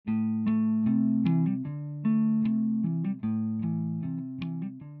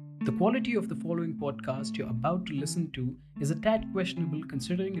quality of the following podcast you're about to listen to is a tad questionable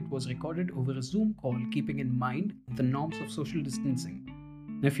considering it was recorded over a Zoom call, keeping in mind the norms of social distancing.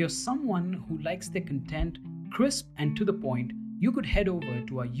 Now, if you're someone who likes their content crisp and to the point, you could head over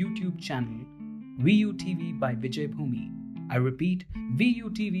to our YouTube channel, VUTV by Vijay Bhumi. I repeat,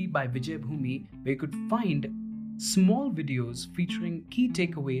 VUTV by Vijay Bhumi, where you could find small videos featuring key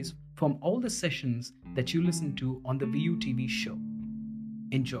takeaways from all the sessions that you listen to on the VUTV show.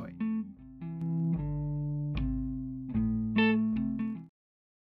 Enjoy.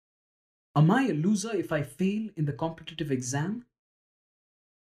 Am I a loser if I fail in the competitive exam?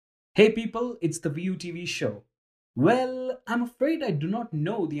 Hey people, it's the VUTV show. Well, I'm afraid I do not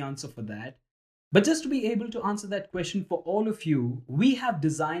know the answer for that. But just to be able to answer that question for all of you, we have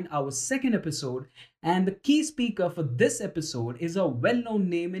designed our second episode, and the key speaker for this episode is a well known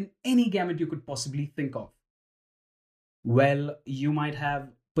name in any gamut you could possibly think of. Well, you might have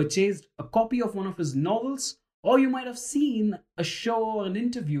purchased a copy of one of his novels, or you might have seen a show or an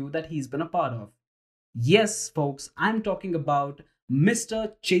interview that he's been a part of. Yes, folks, I'm talking about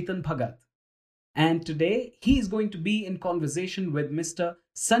Mr. Chetan Bhagat. And today he's going to be in conversation with Mr.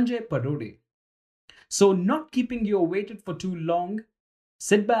 Sanjay Parode. So, not keeping you awaited for too long,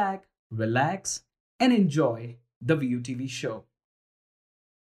 sit back, relax, and enjoy the VUTV show.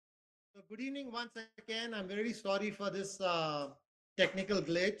 So good evening once again. I'm very sorry for this technical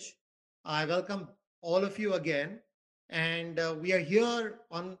glitch. I welcome all of you again. And we are here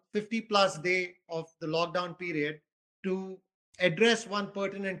on 50 plus day of the lockdown period to address one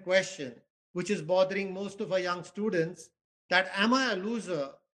pertinent question, which is bothering most of our young students, that am I a loser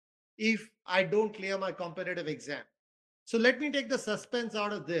if I don't clear my competitive exam? So let me take the suspense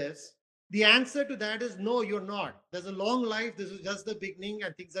out of this. The answer to that is no, you're not. There's a long life. This is just the beginning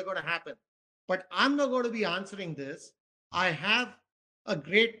and things are going to happen. But I'm not going to be answering this. I have a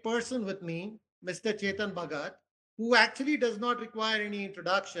great person with me, Mr. Chetan Bhagat, who actually does not require any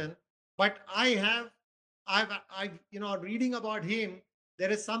introduction. But reading about him, there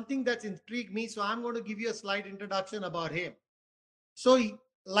is something that's intrigued me. So I'm going to give you a slight introduction about him. So,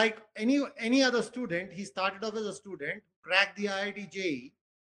 like any other student, he started off as a student, cracked the IIT JEE,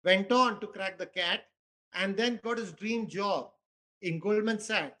 went on to crack the CAT, and then got his dream job in Goldman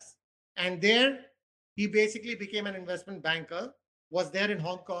Sachs. And there, he basically became an investment banker. Was there in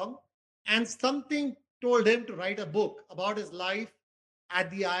Hong Kong, and something told him to write a book about his life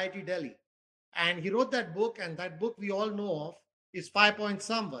at the IIT Delhi. And he wrote that book, and that book we all know of is Five Point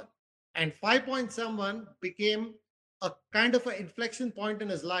Someone. And Five Point Someone became a kind of an inflection point in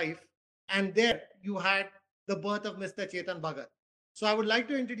his life. And there you had the birth of Mr. Chetan Bhagat. So I would like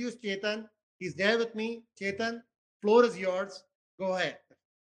to introduce Chetan. He's there with me. Chetan, floor is yours. Go ahead.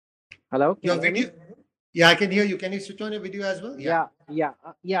 Hello, can Your you hear video. me? Yeah, I can hear you. Can you switch on your video as well? Yeah.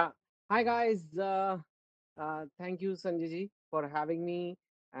 Yeah. Hi guys. Thank you, Sanjay ji, for having me.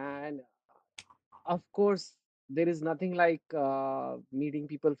 And of course, there is nothing like meeting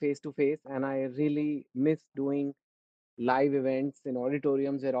people face to face, and I really miss doing live events in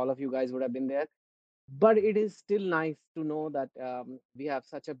auditoriums where all of you guys would have been there. But it is still nice to know that we have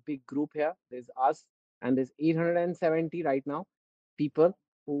such a big group here. There's us, and there's 870 right now people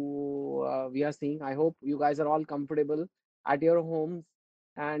who we are seeing. I hope you guys are all comfortable at your homes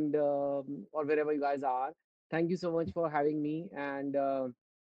and or wherever you guys are. Thank you so much for having me. And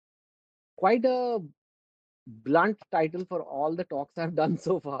quite a blunt title for all the talks I've done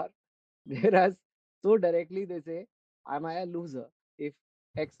so far. Whereas so directly they say, am I a loser if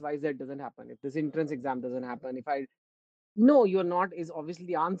XYZ doesn't happen, if this entrance exam doesn't happen, if I no, you're not is obviously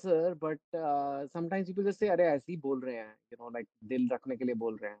the answer, but sometimes people just say, "अरे ऐसे ही बोल रहे हैं," like दिल रखने के लिए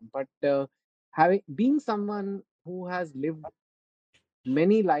बोल रहे हैं. But having being someone who has lived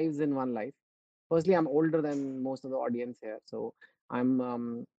many lives in one life. Firstly, I'm older than most of the audience here, so I'm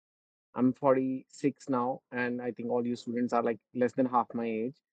um, I'm 46 now, and I think all you students are like less than half my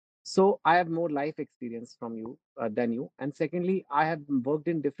age. So I have more life experience from you than you. And secondly, I have worked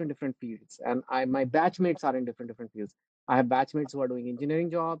in different fields, and I my batchmates are in different fields. I have batchmates who are doing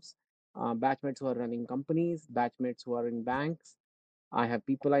engineering jobs, batchmates who are running companies, batchmates who are in banks. I have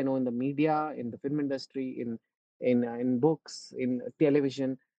people I know in the media, in the film industry, in books, in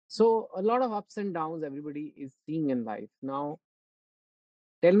television. So a lot of ups and downs everybody is seeing in life. Now,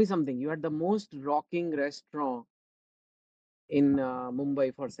 tell me something. You had the most rocking restaurant in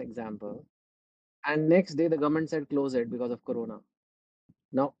Mumbai, for example, and next day the government said close it because of Corona.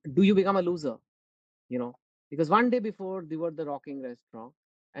 Now, do you become a loser? You know, because one day before they were the rocking restaurant,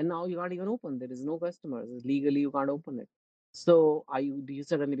 and now you can't even open. There is no customers. Legally, you can't open it. So, do you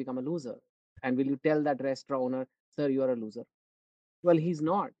suddenly become a loser? And will you tell that restaurant owner, sir, you are a loser? Well, he's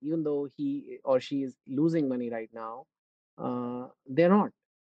not, even though he or she is losing money right now. They're not.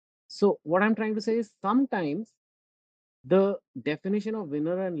 So what I'm trying to say is sometimes the definition of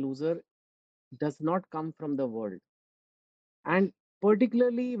winner and loser does not come from the world. And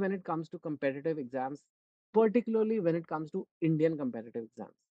particularly when it comes to competitive exams, particularly when it comes to Indian competitive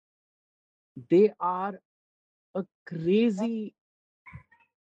exams, they are a crazy,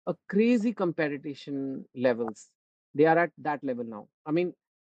 a crazy competition levels. They are at that level now. I mean,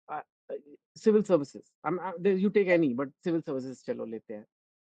 uh, uh, civil services. You take any, but civil services chalo lete hain.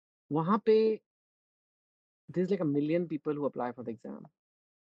 वहाँ पे there's like a million people who apply for the exam,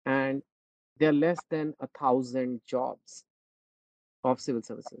 and there are less than 1,000 jobs of civil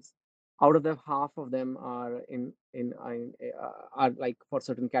services. Out of them, half of them are are like for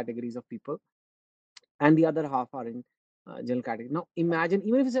certain categories of people, and the other half are in general category. Now imagine,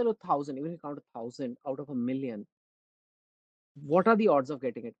 even if you say 1,000, even if you count 1,000 out of a million, what are the odds of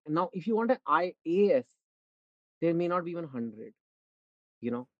getting it? And now, if you want an IAS, there may not be even 100.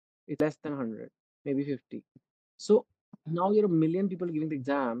 You know, it's less than 100, maybe 50. So now you're a million people giving the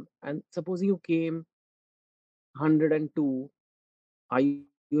exam, and supposing you came 102, are you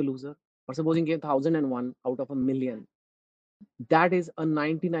a loser? Or supposing you came 1,001 out of a million, that is a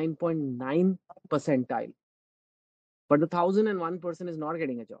 99.9 percentile. But the 1,001 person is not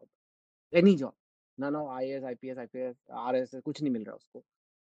getting a job, any job. None of IAS, IPS, IPS, RS, कुछ नहीं मिल रहा उसको.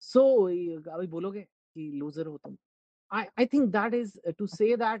 So अभी बोलोगे कि loser हो तुम. I think that is to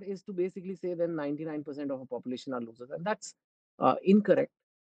say that is to basically say that 99% of a population are losers, and that's incorrect,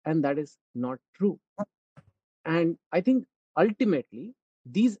 and that is not true. And I think ultimately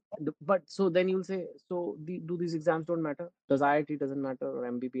but so then you'll say, so do these exams don't matter? Does IIT doesn't matter or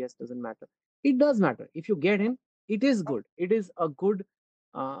MBBS doesn't matter? It does matter. If you get in, it is good. It is a good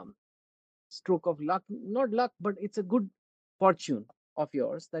um, stroke of luck, not luck, but it's a good fortune of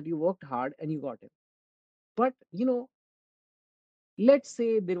yours that you worked hard and you got in. But let's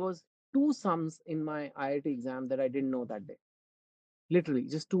say there was two sums in my IIT exam that I didn't know that day. Literally,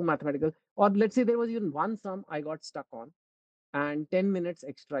 just two mathematical. Or let's say there was even one sum I got stuck on, and 10 minutes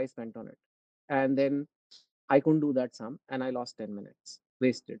extra I spent on it. And then I couldn't do that sum, and I lost 10 minutes,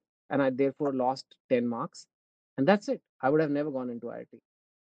 wasted. And I therefore lost 10 marks. And that's it. I would have never gone into IIT.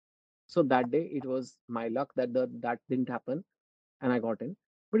 So that day, it was my luck that that didn't happen and I got in.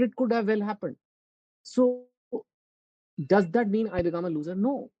 But it could have well happened. So does that mean I become a loser?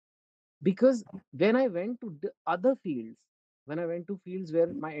 No. Because when I went to the other fields, when I went to fields where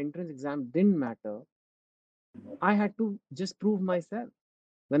my entrance exam didn't matter, I had to just prove myself.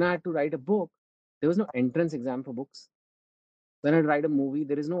 When I had to write a book, there was no entrance exam for books. When I write a movie,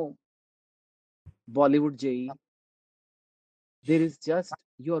 there is no Bollywood JE. There is just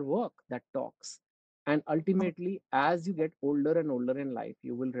your work that talks. And ultimately, as you get older and older in life,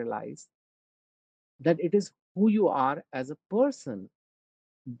 you will realize that it is who you are as a person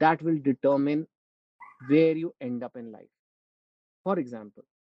that will determine where you end up in life. For example,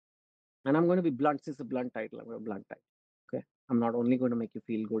 and I'm going to be blunt, this is a blunt title, I'm going to blunt title. Okay. I'm not only going to make you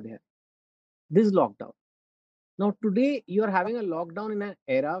feel good here. This is lockdown. Now, today, you're having a lockdown in an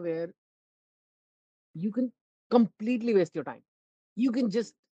era where you can completely waste your time. You can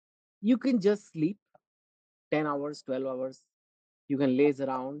just you can just sleep 10 hours, 12 hours. You can laze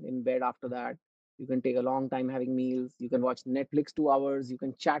around in bed after that. You can take a long time having meals. You can watch Netflix 2 hours. You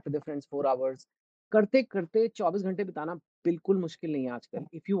can chat with your friends 4 hours. करते करते 24 घंटे बिताना बिल्कुल मुश्किल नहीं है आजकल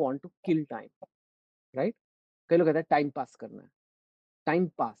if you want to kill time, right? कई लोग कहते हैं टाइम पास करना है. टाइम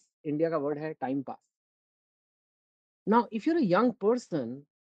पास इंडिया का वर्ड है time pass. Now if you're a young person,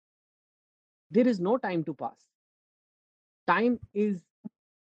 there is no time to pass. Time is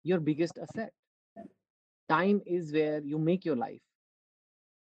your biggest asset. Time is where you make your life.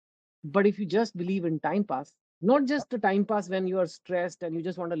 But if you just believe in time pass, not just a time pass when you are stressed and you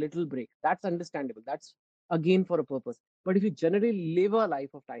just want a little break, that's understandable. That's again for a purpose. But if you generally live a life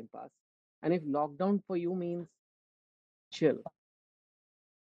of time pass, and if lockdown for you means chill,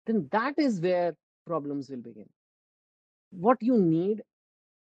 then that is where problems will begin. What you need,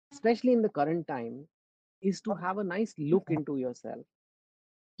 especially in the current time, is to have a nice look into yourself.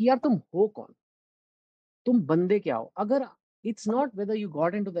 कि यार तुम हो कौन, तुम बंदे क्या हो. अगर it's not whether you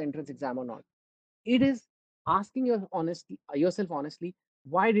got into the entrance exam or not, it is asking yourself honestly,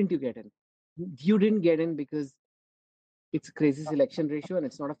 why didn't you get in? You didn't get in because it's a crazy selection ratio and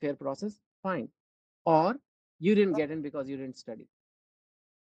it's not a fair process, fine. Or you didn't get in because you didn't study.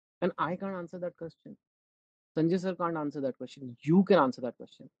 And I can't answer that question. Sanjay sir can't answer that question. You can answer that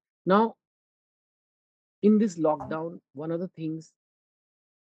question. Now, in this lockdown, one of the things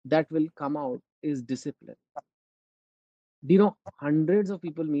that will come out is discipline. Do you know, hundreds of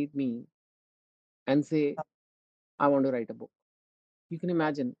people meet me and say, I want to write a book. You can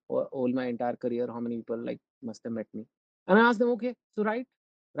imagine all my entire career, how many people like must have met me. And I ask them, okay, so write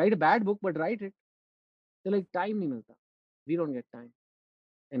a bad book, but write it. They're like, time nahi milta. We don't get time.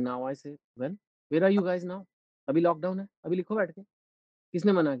 And now I say, well, where are you guys now? अभी lockdown है, अभी लिखो बैठ के.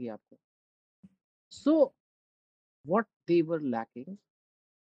 किसने मना किया आपको? So what they were lacking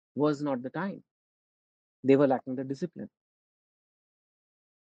was not the time. They were lacking the discipline.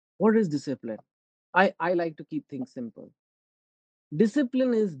 What is discipline? I like to keep things simple.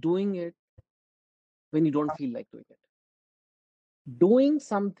 Discipline is doing it when you don't feel like doing it. Doing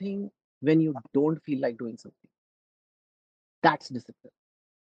something when you don't feel like doing something. That's discipline.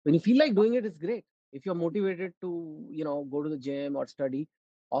 When you feel like doing it, it's great. If you're motivated to, go to the gym or study,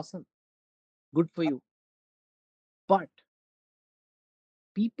 awesome. Good for you. But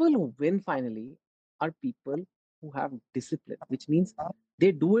people who win finally are people who have discipline, which means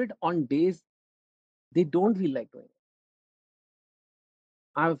they do it on days they don't feel like doing it.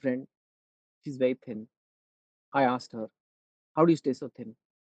 I have a friend, she's very thin. I asked her, how do you stay so thin?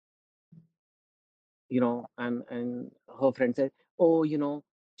 And her friend said, oh,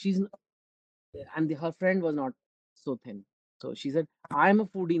 she's her friend was not so thin. So she said, I'm a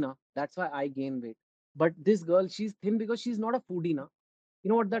foodie now. That's why I gain weight. But this girl, she's thin because she's not a foodie now. You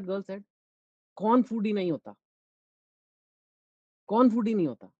know what that girl said? कौन foodie नहीं होता? कौन foodie नहीं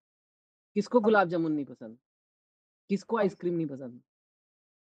होता? किसको गुलाब जामुन नहीं पसंद? किसको आइसक्रीम नहीं पसंद?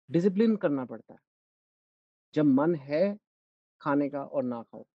 डिसिप्लिन करना पड़ता है. जब मन है खाने का और ना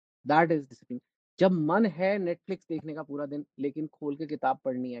खाओ, दैट इज डिसिप्लिन. जब मन है नेटफ्लिक्स देखने का पूरा दिन, लेकिन खोल के किताब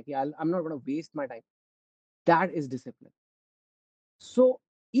पढ़नी है कि I am not gonna waste my time, that is discipline. So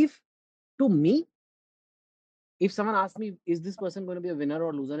if to me, if someone asks me, is this person going to be a winner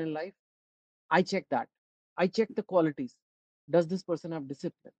or loser in life? I check that. I check the qualities. Does this person have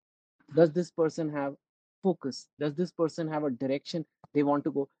discipline? Does this person have focus? Does this person have a direction they want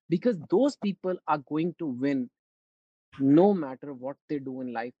to go? Because those people are going to win no matter what they do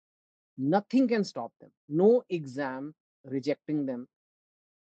in life. Nothing can stop them. No exam rejecting them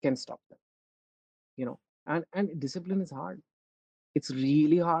can stop them. And discipline is hard. It's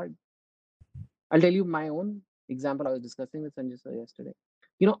really hard. I'll tell you my own example. I was discussing with Sanjay sir yesterday.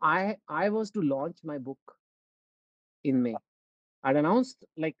 I was to launch my book in May. I'd announced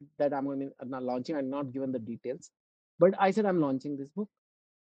like that I'm not launching. I'm not given the details, but I said I'm launching this book.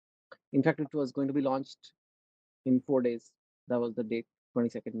 In fact, it was going to be launched in 4 days. That was the date,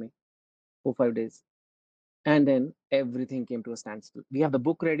 22nd May, 4 5 days, and then everything came to a standstill. We have the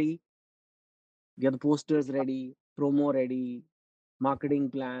book ready, we have the posters ready, promo ready,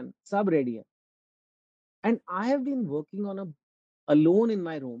 marketing plan, sub ready. And I have been working on a alone in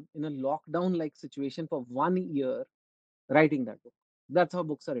my room in a lockdown like situation for 1 year writing that book. That's how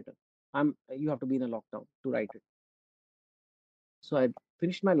books are written. You have to be in a lockdown to write it. So I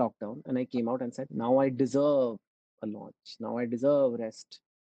finished my lockdown and I came out and said, now I deserve a launch. Now I deserve rest.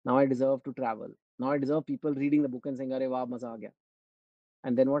 Now I deserve to travel. Now I deserve people reading the book and saying, Arey wow, maza aa gaya.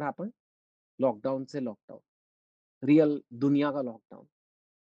 And then what happened? Lockdown se lockdown. Real dunya ka lockdown.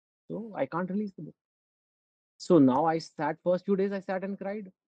 So I can't release the book. So now I sat, first few days I sat and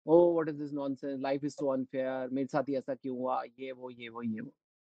cried. Oh, what is this nonsense? Life is so unfair. मेरे साथ ही ऐसा क्यों हुआ? ये वो ये वो ये वो.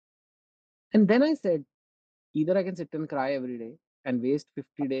 And then I said, either I can sit and cry every day and waste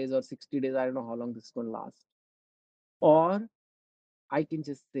 50 days or 60 days, I don't know how long this is going to last. Or I can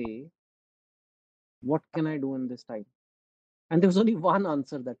just say, what can I do in this time? And there was only one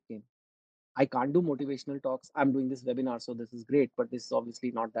answer that came. I can't do motivational talks. I'm doing this webinar, so this is great, but this is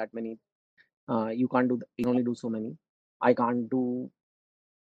obviously not that many. You can't do, you can only do so many. I can't do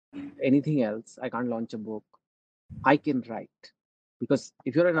anything else. I can't launch a book. I can write. Because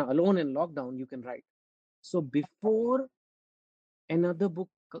if you're alone in lockdown, you can write. So before another book,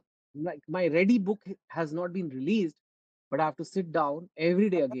 like my ready book has not been released, but I have to sit down every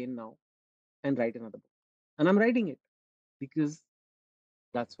day again now and write another book. And I'm writing it because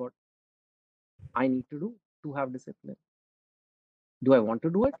that's what I need to do to have discipline. Do I want to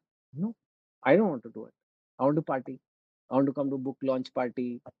do it? No, I don't want to do it. I want to party. I want to come to book launch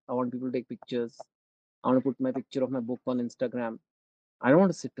party. I want people to take pictures. I want to put my picture of my book on Instagram. I don't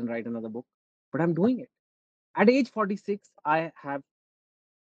want to sit and write another book, but I'm doing it. At age 46, I have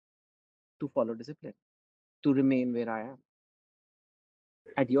to follow discipline to remain where I am.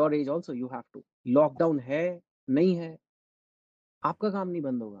 At your age also, you have to. Lockdown है, नहीं है, आपका काम नहीं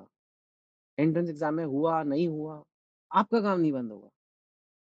बंद होगा. Entrance exam में हुआ, नहीं हुआ, आपका काम नहीं बंद होगा.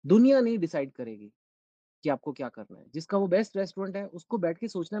 दुनिया नहीं डिसाइड करेगी कि आपको क्या करना है. जिसका वो बेस्ट रेस्टोरेंट है, उसको बैठ के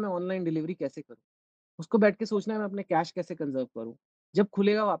सोचना है मैं ऑनलाइन डिलीवरी कैसे करूं. उसको बैठ के सोचना है मैं अपने कैश कैसे कंजर्व करूँ। जब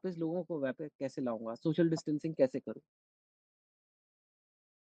खुलेगा वापस लोगों को वापस कैसे लाऊँगा, सोशल डिस्टेंसिंग कैसे करूँ?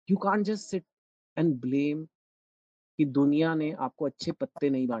 You can't just sit and blame कि दुनिया ने आपको अच्छे पत्ते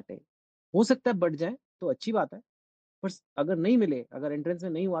नहीं बाँटे। हो सकता है बँट जाएँ, तो अच्छी बात है, पर अगर नहीं मिले, अगर एंट्रेंस में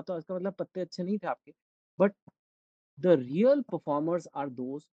नहीं हुआ तो इसका मतलब पत्ते अच्छे नहीं थे आपके। But the real performers are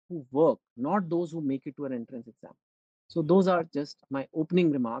those who work, not those who make it to an entrance exam. So those are just my opening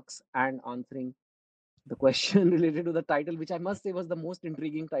remarks and answering the question related to the title, which I must say was the most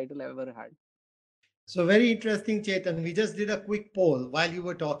intriguing title I've ever had. So very interesting, Chetan. We just did a quick poll while you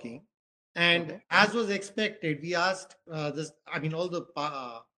were talking, and Okay. as was expected, we asked this. I mean, all the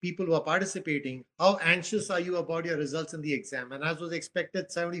people who are participating, how anxious are you about your results in the exam? And as was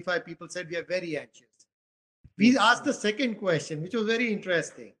expected, 75 people said we are very anxious. We Hmm. asked the second question, which was very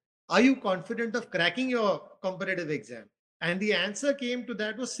interesting. Are you confident of cracking your competitive exam? And the answer came to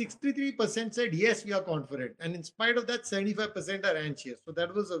that was 63% said yes, we are confident. And in spite of that, 75% are anxious. So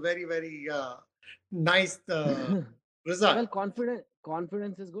that was a very, very nice result. Well,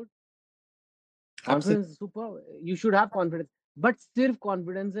 confidence is good. Absolutely. Confidence is super. You should have confidence. But सिर्फ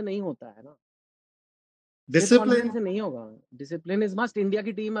confidence से नहीं होता है ना. सिर्फ Discipline, confidence से नहीं होगा. Discipline is must. इंडिया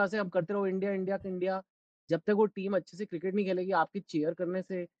की टीम ऐसे हम करते रहो इंडिया इंडिया इंडिया. जब तक वो टीम अच्छे से क्रिकेट नहीं खेलेगी आपकी चेयर करने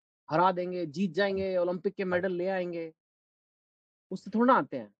से हरा देंगे, जीत जाएंगे, ओलंपिक के मेडल ले आएंगे. उससे थोड़ा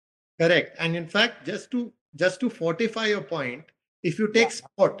आते हैं. correct. And in fact, just to fortify your point, if you take Yeah.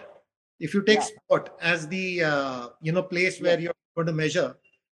 sport, if you take Yeah. sport as the place where Yes. you're going to measure,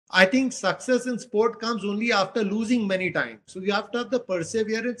 I think success in sport comes only after losing many times. So you have to have the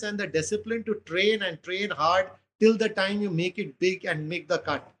perseverance and the discipline to train and train hard till the time you make it big and make the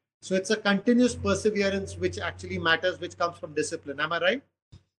cut. So it's a continuous perseverance which actually matters, which comes from discipline. Am I right?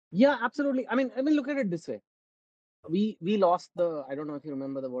 Yeah, absolutely. I mean, look at it this way. We lost the, I don't know if you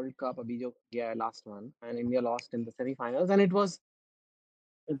remember the World Cup abhi jo gaya hai, last one, and India lost in the semi-finals, and it was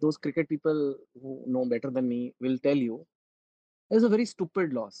those cricket people who know better than me will tell you it was a very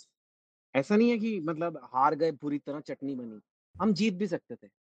stupid loss. ऐसा नहीं है कि मतलब हार गए पूरी तरह चटनी बनी. हम जीत भी सकते थे.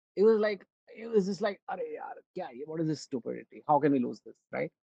 It was like it was just like अरे यार क्या ये, what is this stupidity? How can we lose this,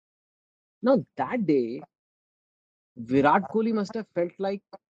 right? Now that day Virat Kohli must have felt like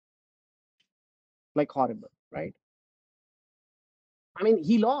horrible, right? I mean,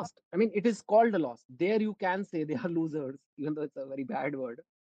 he lost. I mean, it is called a loss. There you can say they are losers, even though it's a very bad word.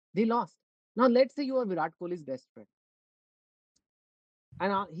 They lost. Now, let's say you are Virat Kohli's best friend.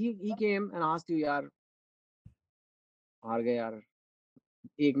 And he came and asked you, यार हार गए यार.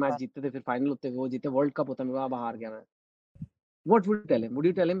 एक match जीतते थे फिर final होते वो जीते वर्ल्ड कप होता मैं वहां हार गया मैं. What would you tell him? Would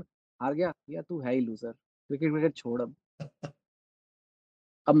you tell him हार गया या तू है ही लूजर, क्रिकेट विकेट छोड़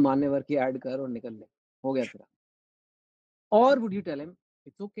अब मान्यवर की ऐड कर और निकल ले, हो गया तेरा. Or would you tell him,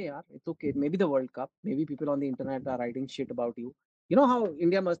 it's okay, yaar, it's okay. Maybe the World Cup, maybe people on the internet are writing shit about you. You know how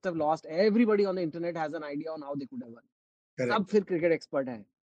India must have lost. Everybody on the internet has an idea on how they could have won. सब Correct. फिर cricket expert है.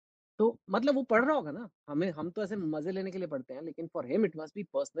 तो मतलब वो पढ़ रहा होगा ना. हम तो ऐसे मजे लेने के लिए पढ़ते हैं, लेकिन for him it must be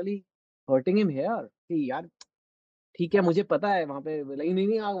personally hurting him here कि यार ठीक है मुझे पता है वहां पे नहीं नहीं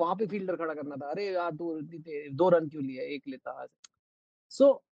नहीं वहां पे फील्डर खड़ा करना था. अरे यार तू 2 रन क्यों लिए, एक लेता.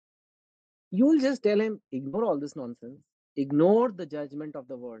 सो you'll just tell him ignore all this nonsense, ignore the judgment of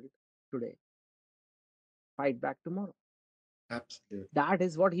the world today, fight back tomorrow. Absolutely. That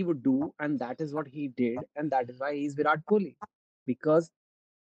is what he would do, and that is what he did, and that is why he's Virat Kohli. Because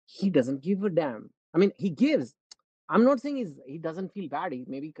he doesn't give a damn. I mean, he gives. I'm not saying he doesn't feel bad. He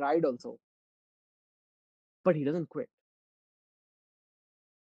maybe cried also, but he doesn't quit.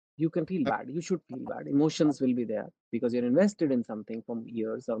 You can feel bad. You should feel bad. Emotions will be there because you're invested in something for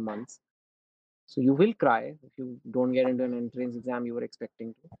years or months. So you will cry if you don't get into an entrance exam you were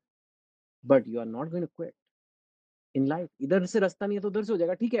expecting to, but you are not going to quit. In life इधर से रास्ता नहीं है तो उधर से हो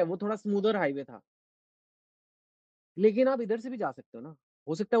जाएगा. ठीक है वो थोड़ा स्मूदर हाईवे था, लेकिन आप इधर से भी जा सकते हो ना.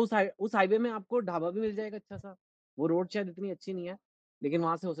 हो सकता है उस हाईवे में आपको ढाबा भी मिल जाएगा अच्छा सा. वो रोड शायद इतनी अच्छी नहीं है, लेकिन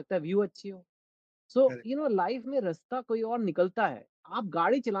वहां से हो सकता है व्यू अच्छी हो. सो Correct. लाइफ में रास्ता कोई और निकलता है. आप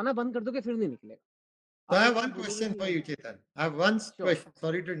गाड़ी चलाना बंद कर दोगे फिर नहीं निकलेगा. So I आप have एक one बार बोलोगे question कि for यार you, Chetan. I have one sure question.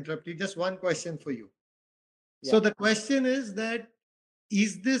 Sorry to interrupt you. Just one question for you. या So the question is that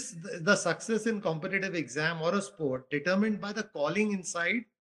is this the success in competitive exam or a sport determined by the calling inside?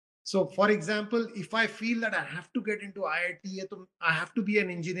 So, for example, if I feel that I have to get into IIT, I have to be an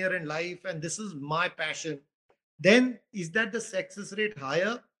engineer in life, and this is my passion, then is that the success rate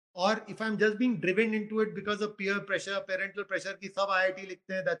higher? Or if I'm just being driven into it because of peer pressure, parental pressure, ki sab IIT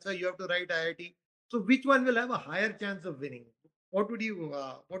likhte hain, that's why you have to write IIT. So, which one will have a higher chance of winning? What would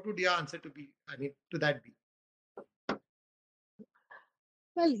your answer to be? I mean, to that be?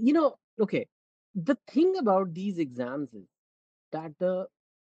 Well okay The thing about these exams is that the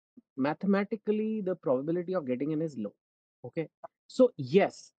mathematically the probability of getting in is low. Okay. So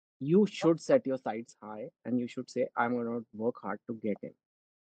yes, you should set your sights high and you should say, I'm going to work hard to get in.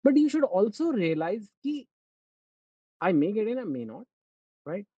 But you should also realize that I may get in, I may not,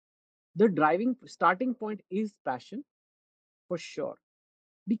 right? The driving starting point is passion for sure,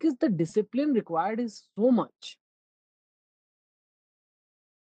 because the discipline required is so much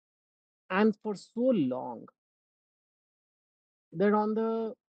and for so long that on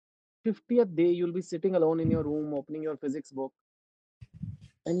the 50th day you'll be sitting alone in your room opening your physics book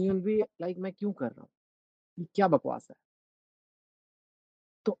and you'll be like, मैं क्यों कर रहा हूँ, ये क्या बकवास है.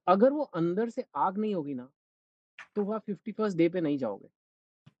 तो अगर वो अंदर से आग नहीं होगी ना, तो वह 51st डे पे नहीं जाओगे.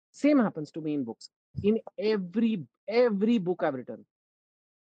 Same happens to me in books. In every book I've written,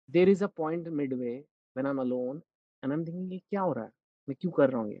 there is a point midway when I'm alone and I'm thinking, ये क्या हो रहा है, मैं क्यों कर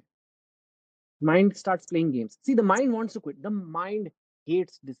रहा हूँ ये. Mind starts playing games. See, the mind wants to quit. The mind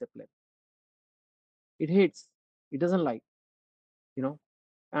hates discipline. It hates. It doesn't like, you know.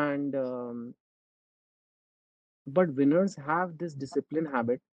 And but winners have this discipline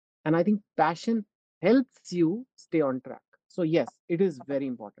habit, and I think passion helps you stay on track. So yes, it is very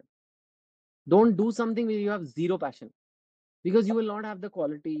important. Don't do something where you have zero passion, because you will not have the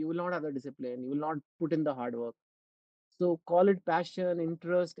quality, you will not have the discipline, you will not put in the hard work. So call it passion,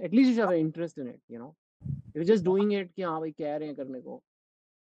 interest. At least you should have an interest in it. If you're just doing it कि हाँ भाई कह रहे हैं करने को.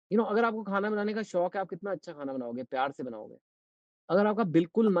 अगर आपको खाना बनाने का शौक है, आप कितना अच्छा खाना बनाओगे, प्यार से बनाओगे. अगर आपका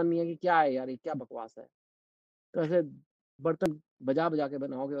बिल्कुल मन नहीं है कि क्या है यार, ये क्या बकवास है, तो ऐसे बर्तन बजा बजा के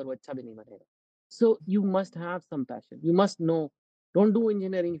बनाओगे और वो अच्छा भी नहीं बनेगा. So you must have some passion. You must know. Don't do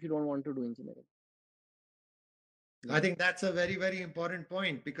engineering if you don't want to do engineering. I Yeah. think that's a very, very important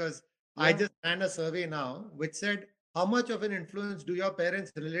point because I Yeah. just ran a survey now which said, how much of an influence do your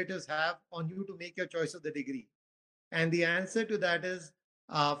parents, relatives have on you to make your choice of the degree? And the answer to that is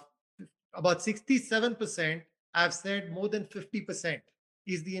uh, about 67% have said more than 50%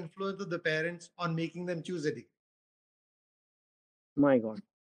 is the influence of the parents on making them choose a degree. My God.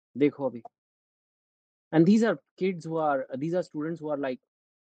 देखो अभी. And these are students who are like,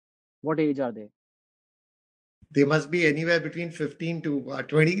 what age are they? They must be anywhere between 15 to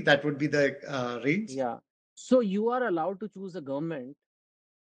 20. That would be the range. Yeah. So you are allowed to choose a government,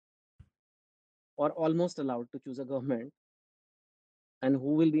 or almost allowed to choose a government, and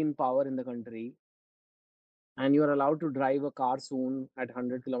who will be in power in the country, and you are allowed to drive a car soon at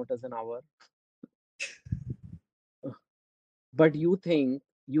 100 kilometers an hour. But you think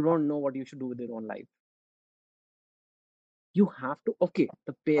you don't know what you should do with your own life. You have to, okay,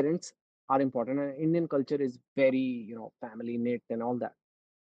 the parents are important, and Indian culture is very, family knit and all that.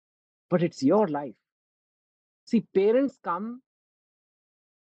 But it's your life. See, parents come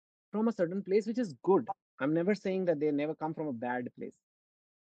from a certain place which is good. I'm never saying that they never come from a bad place.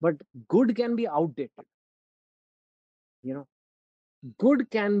 But good can be outdated. You know,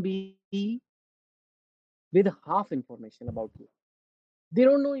 good can be with half information about you. They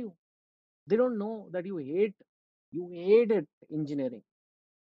don't know you. They don't know that you hated engineering.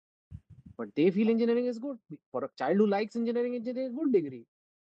 But they feel engineering is good. For a child who likes engineering is good degree.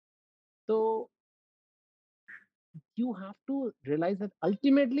 So you have to realize that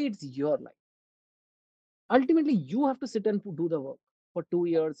ultimately it's your life. Ultimately, you have to sit and do the work for 2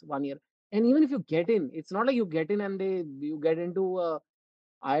 years, 1 year. And even if you get in, it's not like you get in and you get into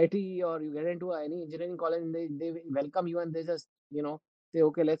IIT or you get into any engineering college and they welcome you and they just, say,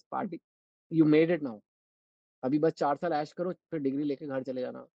 okay, let's party. You made it now. अभी बस 4 साल ऐश करो फिर degree लेके घर चले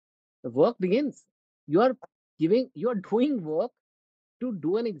जाना. The work begins. You are you are doing work to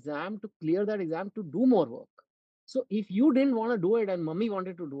do an exam, to clear that exam, to do more work. So if you didn't want to do it and mummy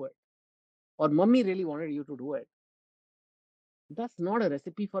wanted to do it, or mummy really wanted you to do it, that's not a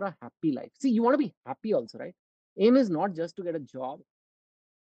recipe for a happy life. See, you want to be happy also, right? Aim is not just to get a job.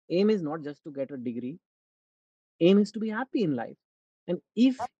 Aim is not just to get a degree. Aim is to be happy in life. And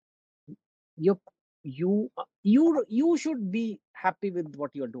if you you should be happy with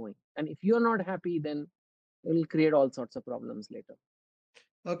what you're doing. And if you're not happy, then it will create all sorts of problems later.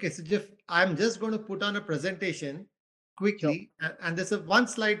 Okay, so Jeff, I'm just going to put on a presentation Sure. quickly, and this is one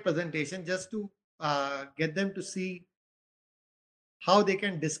slide presentation just to get them to see how they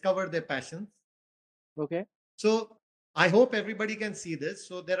can discover their passions. Okay. So I hope everybody can see this.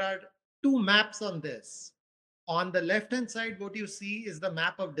 So there are two maps on this. On the left hand side, what you see is the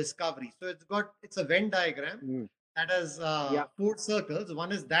map of discovery. So it's a Venn diagram Mm. that has Yeah. four circles.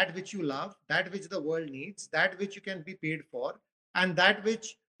 One is that which you love, that which the world needs, that which you can be paid for, and that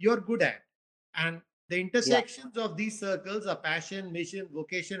which you're good at. And the Yeah. intersections of these circles are passion, mission,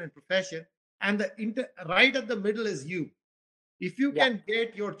 vocation, and profession. and right at the middle is you. If you Yeah. can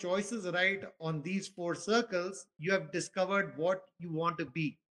get your choices right on these four circles, you have discovered what you want to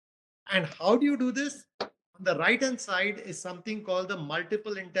be. And how do you do this? On the right hand side is something called the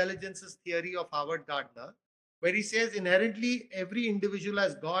multiple intelligences theory of Howard Gardner, where he says inherently every individual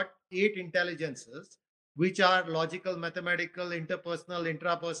has got eight intelligences, which are logical, mathematical, interpersonal,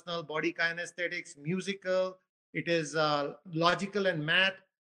 intrapersonal, body kinesthetics, musical, it is logical and math,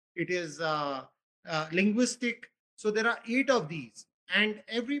 it is linguistic. So there are eight of these, and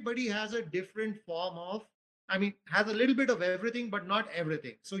everybody has a different form of, I mean, has a little bit of everything, but not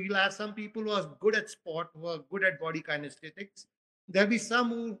everything. So you'll have some people who are good at sport, who are good at body kinesthetics. There'll be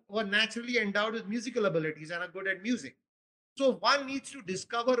some who are naturally endowed with musical abilities and are good at music. So one needs to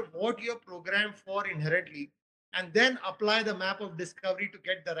discover what you're programmed for inherently and then apply the map of discovery to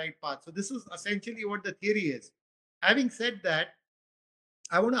get the right path. So this is essentially what the theory is. Having said that,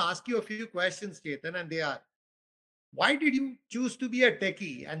 I want to ask you a few questions, Chetan, and they are, why did you choose to be a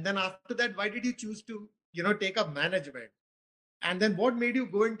techie? And then after that, why did you choose to, take up management? And then what made you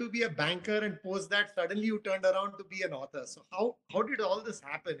go into be a banker, and post that suddenly you turned around to be an author? So how did all this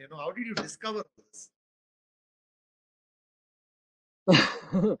happen? How did you discover this?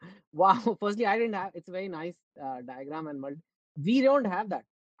 Wow. Firstly, I didn't have. It's a very nice diagram, and we don't have that.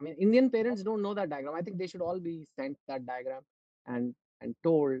 I mean, Indian parents don't know that diagram. I think they should all be sent that diagram and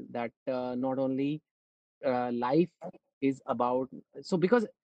told that not only life is about. So because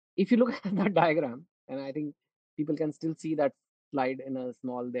if you look at that diagram, and I think people can still see that slide in a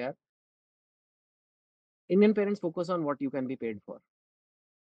small there. Indian parents focus on what you can be paid for.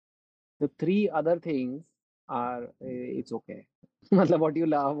 The three other things are it's okay. मतलब what you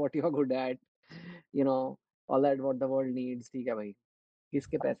love, what you are good at, you know, all that what the world needs. ठीक है भाई,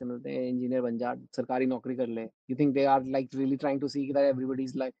 किसके पैसे मिलते हैं, engineer बन जा, सरकारी नौकरी कर ले. You think they are like really trying to see that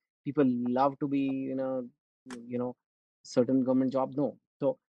everybody's like people love to be you know certain government job? No.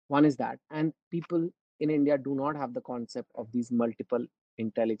 So one is that, and people in India do not have the concept of these multiple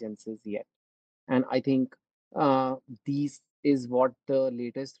intelligences yet. And I think uh, these is what the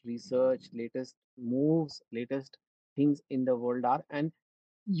latest research, latest moves, latest things in the world are. And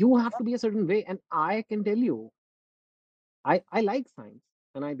you have to be a certain way. And I can tell you, I like science,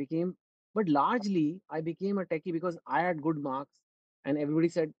 and I became, but largely I became a techie because I had good marks, and everybody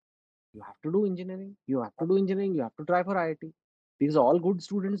said, you have to do engineering, you have to do engineering, you have to try for IIT, because all good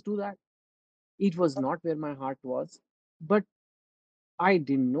students do that. It was not where my heart was, but I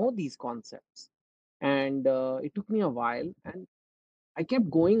didn't know these concepts. And it took me a while, and I kept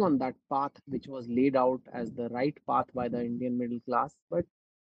going on that path, which was laid out as the right path by the Indian middle class. But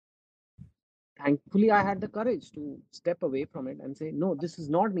thankfully, I had the courage to step away from it and say, no, this is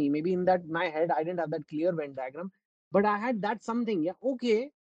not me. Maybe in that my head, I didn't have that clear Venn diagram, but I had that something. Yeah,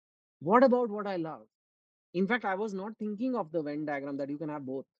 okay. What about what I love? In fact, I was not thinking of the Venn diagram that you can have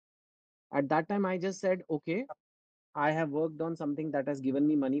both. At that time, I just said, okay, I have worked on something that has given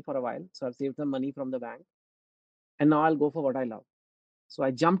me money for a while. So I've saved some money from the bank, and now I'll go for what I love. So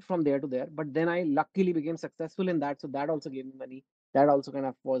I jumped from there to there, but then I luckily became successful in that. So that also gave me money. That also kind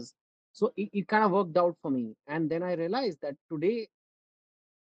of was, so it kind of worked out for me. And then I realized that today,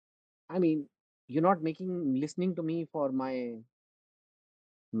 I mean, you're not making listening to me for my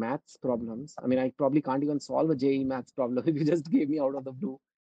maths problems. I mean, I probably can't even solve a JE maths problem if you just gave me out of the blue.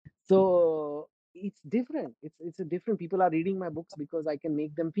 So it's different. It's a different. People are reading my books because I can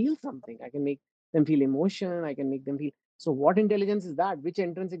make them feel something. I can make them feel emotion. I can make them feel. So what intelligence is that? Which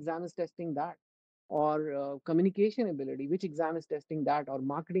entrance exam is testing that? Or communication ability? Which exam is testing that? Or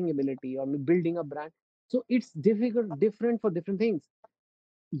marketing ability? Or building a brand? So it's difficult, different for different things.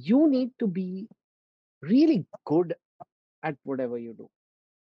 You need to be really good at whatever you do.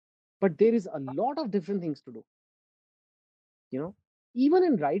 But there is a lot of different things to do. You know, even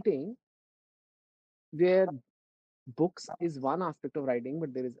in writing, where books is one aspect of writing,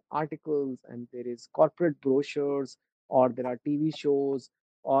 but there is articles and there is corporate brochures, or there are TV shows,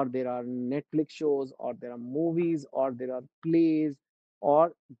 or there are Netflix shows, or there are movies, or there are plays,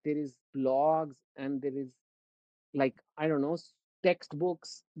 or there is blogs, and there is, like, I don't know,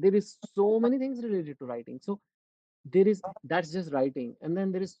 textbooks. There is so many things related to writing. So there is, that's just writing, and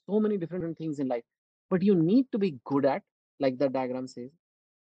then there is so many different things in life. But you need to be good at, like the diagram says,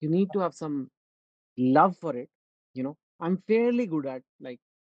 you need to have some love for it. I'm fairly good at, like,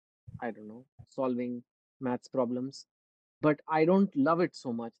 I don't know, solving maths problems, but I don't love it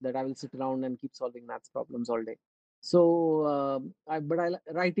so much that I will sit around and keep solving maths problems all day. So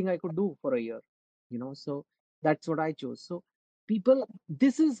writing I could do for a year. So that's what I chose. So people,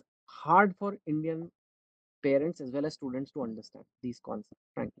 this is hard for Indian parents as well as students to understand these concepts,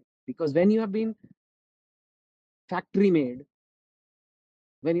 frankly. Because when you have been factory made,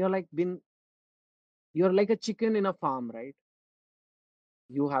 when you're like a chicken in a farm, right?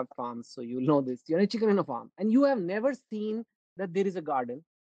 You have farms, so you know this. You're a chicken in a farm, and you have never seen that there is a garden,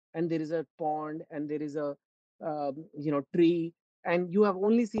 and there is a pond, and there is a tree, and you have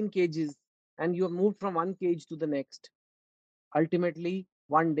only seen cages, and you have moved from one cage to the next. Ultimately,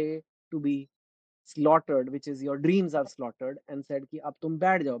 one day to be slaughtered, which is your dreams are slaughtered, and said कि अब तुम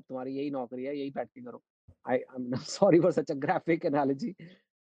बैठ जाओ, अब तुम्हारी यही नौकरी है, यही बैठ के करो. I'm sorry for such a graphic analogy.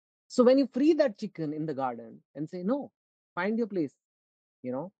 So when you free that chicken in the garden and say no, find your place,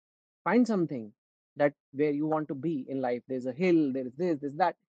 you know, find something that where you want to be in life. There's a hill, there is this, there's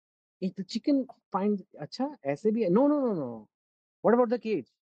that. If the chicken finds, acha, aise bhi hai. No, no, no, no. What about the cage?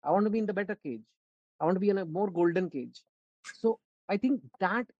 I want to be in the better cage. I want to be in a more golden cage. So I think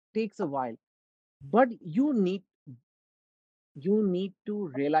that takes a while, but you need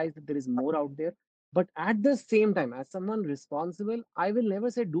to realize that there is more out there. But at the same time, as someone responsible, I will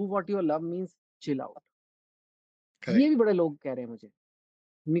never say do what you love means chill out. ये Correct. भी बड़े लोग कह रहे हैं मुझे.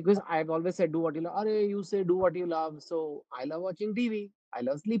 Because I've always said do what you love. Arey, you say do what you love. So I love watching TV. I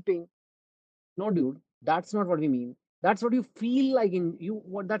love sleeping. No, dude, that's not what we mean. That's what you feel like in you.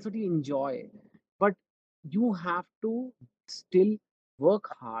 What that's what you enjoy. But you have to still work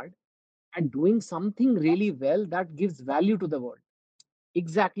hard at doing something really well that gives value to the world.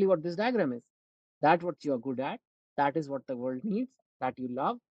 Exactly what this diagram is. That's what you're good at. That is what the world needs. That you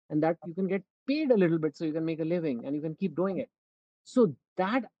love, and that you can get paid a little bit so you can make a living and you can keep doing it. So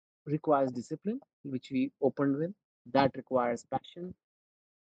that requires discipline, which we opened with. That requires passion.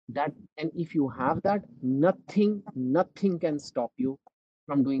 That and if you have that, nothing can stop you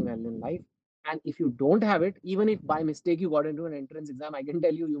from doing well in life. And if you don't have it, even if by mistake you got into an entrance exam, I can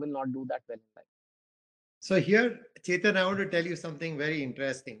tell you will not do that well in life. So here, Chetan, I want to tell you something very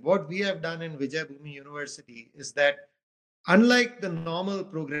interesting. What we have done in Vijay Bhumi University is that unlike the normal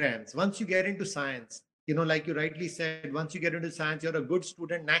programs, once you get into science, like you rightly said, once you get into science, you're a good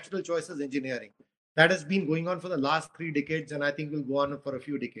student. Natural choice is engineering. That has been going on for the last 3 decades, and I think will go on for a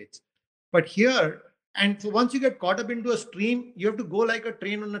few decades. But here, and so once you get caught up into a stream, you have to go like a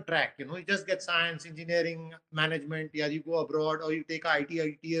train on a track. You just get science, engineering, management. Yeah, you go abroad or you take a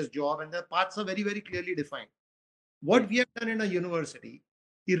IT, ITS job, and the paths are very, very clearly defined. What Yes. we have done in a university,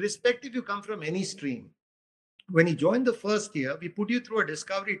 irrespective you come from any stream, when you join the first year, we put you through a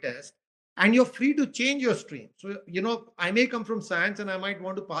discovery test and you're free to change your stream. So, I may come from science and I might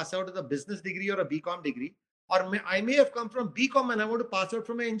want to pass out with a business degree or a BCom degree, or I may have come from BCom and I want to pass out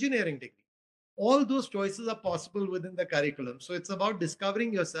from an engineering degree. All those choices are possible within the curriculum. So, it's about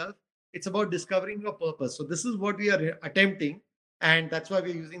discovering yourself, it's about discovering your purpose. So, this is what we are attempting, and that's why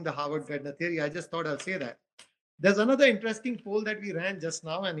we're using the Harvard Gardner theory. I just thought I'll say that. There's another interesting poll that we ran just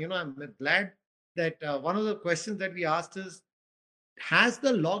now, and I'm glad that one of the questions that we asked is, has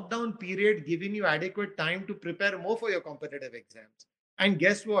the lockdown period given you adequate time to prepare more for your competitive exams? And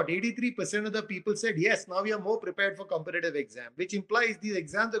guess what? 83% of the people said yes, now we are more prepared for competitive exam, which implies these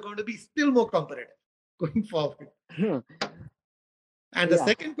exams are going to be still more competitive going forward. And the Yeah.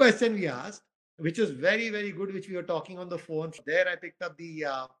 second question we asked, which was very, very good, which we were talking on the phone, there I picked up the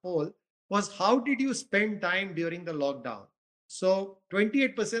poll, was how did you spend time during the lockdown? So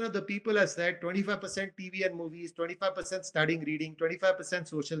 28% of the people have said 25% TV and movies, 25% studying, reading, 25%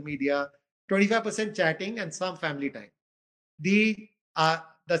 social media, 25% chatting, and some family time. The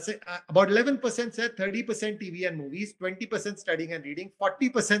about 11% said 30% TV and movies, 20% studying and reading,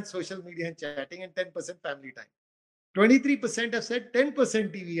 40% social media and chatting, and 10% family time. 23% have said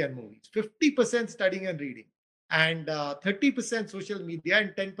 10% TV and movies, 50% studying and reading, and 30% social media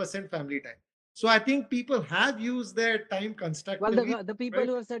and 10% family time. So I think people have used their time Well, constructively. the people Right?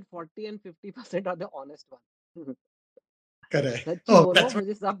 who have said 40 and 50% are the honest ones. Correct. सच्ची Oh, बोलो, that's what.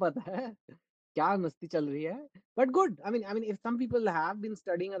 मुझे सब पता है क्या मस्ती चल रही है. But good. I mean, if some people have been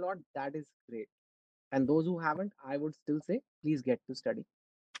studying a lot, that is great. And those who haven't, I would still say, please get to study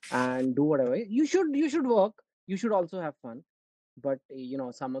and do whatever you should work. You should also have fun. But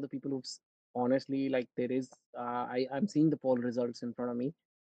some of the people who honestly, like, there is I'm seeing the poll results in front of me.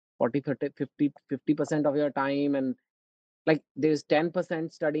 40, 30, 50% of your time, and like there's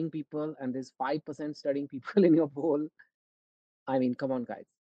 10% studying people and there's 5% studying people in your poll. I mean, come on, guys,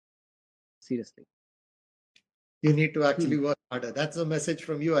 seriously. You need to Hmm. actually work harder. That's a message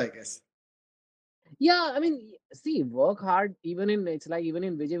from you, I guess. Yeah, I mean, see, work hard. Even in Vijay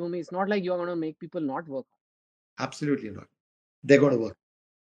Bhumi, it's not like you're gonna make people not work Absolutely not. They're going to work.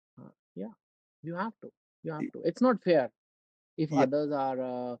 hard. Yeah, you have to. You have to. It's not fair if Yeah. others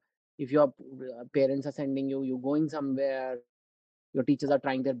are, if your parents are sending you, you're going somewhere. Your teachers are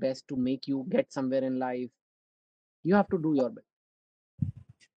trying their best to make you get somewhere in life. You have to do your best.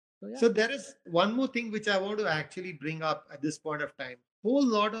 So yeah. So there is one more thing which I want to actually bring up at this point of time. Whole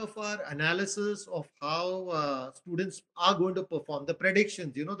lot of our analysis of how students are going to perform, the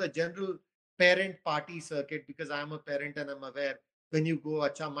predictions, the general parent party circuit, because I'm a parent and I'm aware when you go,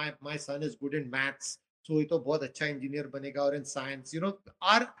 acha, my son is good in maths, so he to bahut acha engineer banega, or in science.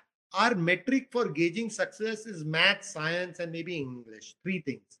 Our metric for gauging success is math, science, and maybe English. Three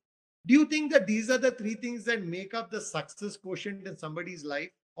things. Do you think that these are the three things that make up the success quotient in somebody's life,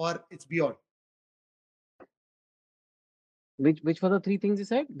 or it's beyond? Which were the three things you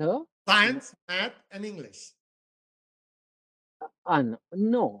said? The Science, math, and English.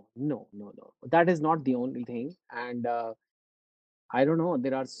 no. That is not the only thing. And I don't know.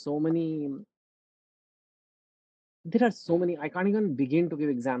 There are so many. I can't even begin to give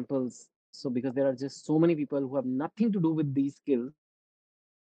examples. So because there are just so many people who have nothing to do with these skills.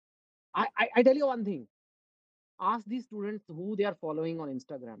 I tell you one thing. Ask these students who they are following on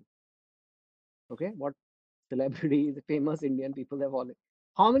Instagram. Okay, what celebrities, famous Indian people they're following.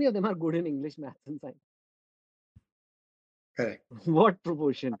 How many of them are good in English, maths, and science? Correct. What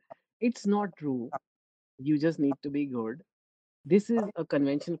proportion? It's not true. You just need to be good. This is a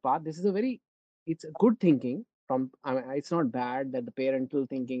conventional path. This is a very, it's a good thinking. I mean, it's not bad that the parental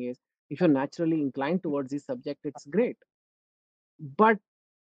thinking is, if you're naturally inclined towards this subject, it's great. But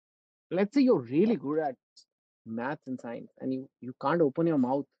let's say you're really good at maths and science, and you can't open your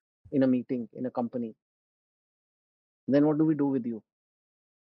mouth in a meeting in a company. Then what do we do with you?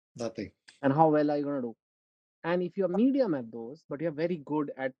 Nothing. And how well are you going to do? And if you're medium at those, but you're very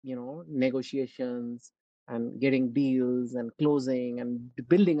good at negotiations and getting deals and closing and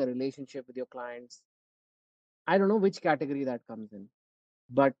building a relationship with your clients, I don't know which category that comes in,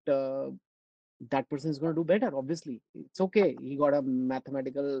 but that person is going to do better. Obviously, it's okay. He made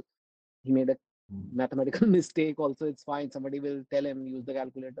a mathematical mistake. Also, it's fine. Somebody will tell him use the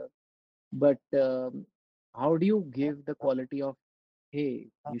calculator. But how do you give the quality of, hey,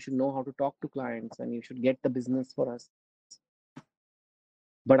 you should know how to talk to clients and you should get the business for us,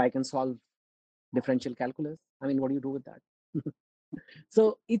 but I can solve differential calculus. I mean, what do you do with that?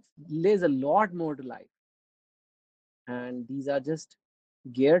 So there's a lot more to life, and these are just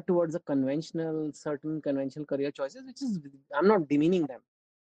geared towards certain conventional career choices, which is, I'm not demeaning them,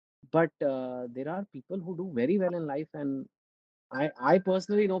 but there are people who do very well in life, and I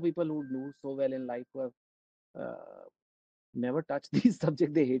personally know people who do so well in life who have uh, never touched these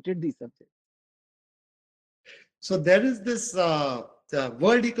subjects. They hated these subjects. So there is this the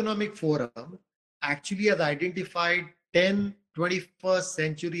World Economic Forum actually has identified 10 21st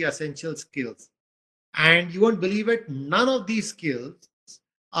century essential skills. And you won't believe it, none of these skills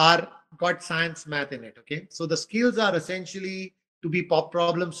are got science math in it. Okay. So the skills are essentially to be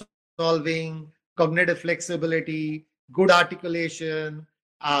problem solving, cognitive flexibility, good articulation,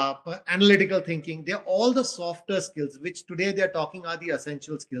 analytical thinking. They're all the softer skills, which today they're talking are the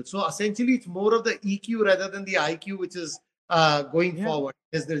essential skills. So essentially, it's more of the EQ rather than the IQ, which is going Yeah. forward,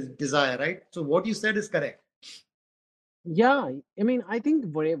 is the desire, right? So what you said is correct. Yeah, I mean, I think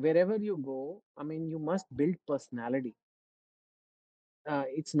wherever you go, I mean, you must build personality.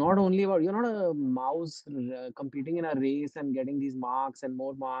 It's not only about, you're not a mouse competing in a race and getting these marks and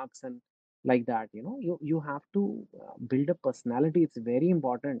more marks and like that. You have to build a personality. It's very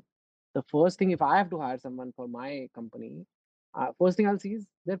important. The first thing, if I have to hire someone for my company, first thing I'll see is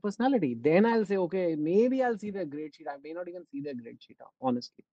their personality. Then I'll say, okay, maybe I'll see their grade sheet. I may not even see their grade sheet,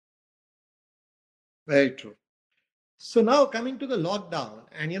 honestly. Very true. So now coming to the lockdown,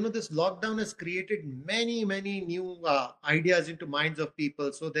 and this lockdown has created many new ideas into minds of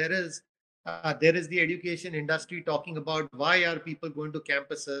people. So there is the education industry talking about why are people going to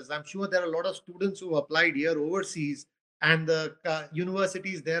campuses. I'm sure there are a lot of students who applied here overseas, and the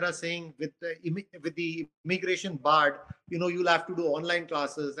universities there are saying with the immigration barred, you'll have to do online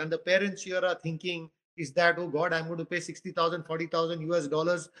classes, and the parents here are thinking is that, oh God, I'm going to pay 60,000, 40,000 US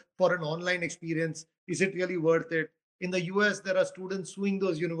dollars for an online experience. Is it really worth it? In the US, there are students suing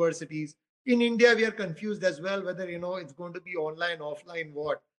those universities. In India, we are confused as well whether it's going to be online, offline,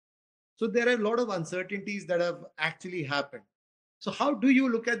 what. So there are a lot of uncertainties that have actually happened. So how do you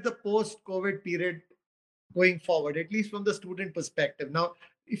look at the post-COVID period going forward, at least from the student perspective? Now,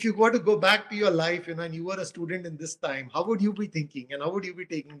 if you were to go back to your life, and you were a student in this time, how would you be thinking and how would you be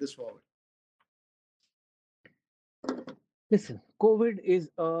taking this forward? Listen, COVID is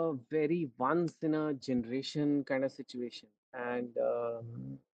a very once in a generation kind of situation, and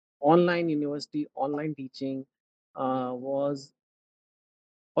online university, online teaching was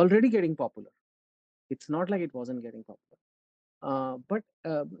already getting popular. It's not like it wasn't getting popular. But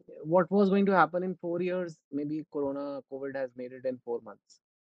what was going to happen in 4 years? Maybe Corona, COVID has made it in 4 months.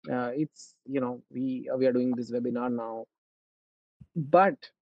 It's we are doing this webinar now, but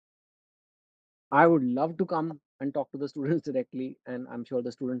I would love to come and talk to the students directly, and I'm sure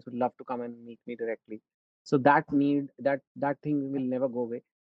the students would love to come and meet me directly. So that thing will never go away.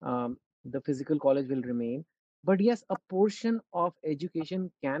 The physical college will remain, but yes, a portion of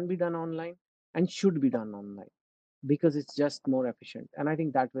education can be done online and should be done online because it's just more efficient, and I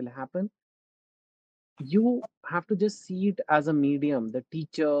think that will happen. You have to just see it as a medium. The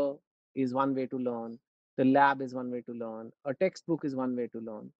teacher is one way to learn, the lab is one way to learn, a textbook is one way to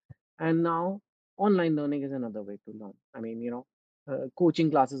learn, and now online learning is another way to learn. I mean, coaching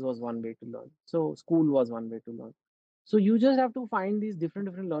classes was one way to learn, so school was one way to learn. So you just have to find these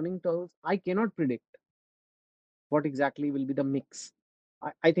different learning tools. I cannot predict what exactly will be the mix.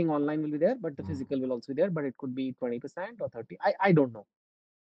 I think online will be there, but the physical will also be there, but it could be 20% or 30. I don't know.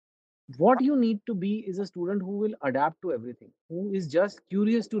 What you need to be is a student who will adapt to everything, who is just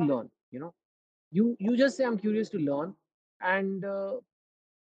curious to learn. You just say I'm curious to learn, and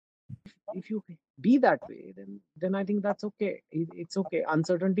if you be that way, then I think that's okay. It's okay.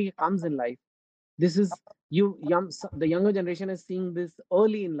 Uncertainty comes in life. This is the younger generation is seeing this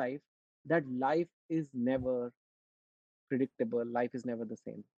early in life, that life is never predictable, life is never the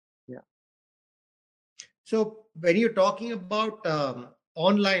same. Yeah. So when you're talking about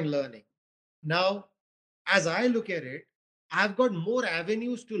online learning, now, as I look at it, I've got more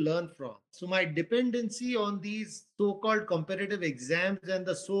avenues to learn from. So my dependency on these so-called competitive exams and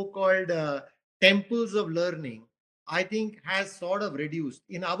the so-called temples of learning, I think has sort of reduced.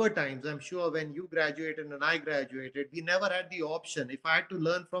 In our times, I'm sure when you graduated and I graduated, we never had the option. If I had to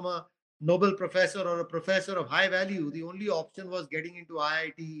learn from a Nobel professor or a professor of high value, the only option was getting into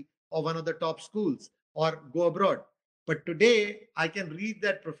IIT or one of the top schools or go abroad. But today, I can read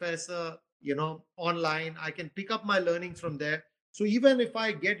that professor, online. I can pick up my learnings from there. So even if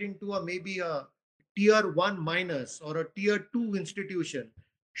I get into a maybe a tier one minus or a tier two institution,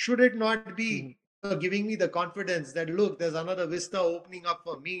 should it not be, Mhm. giving me the confidence that look, there's another vista opening up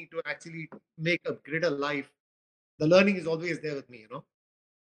for me to actually make a greater life. The learning is always there with me.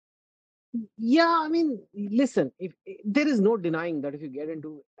 Yeah, I mean, listen, if there is no denying that if you get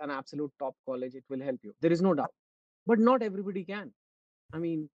into an absolute top college, it will help you. There is no doubt. But not everybody can. I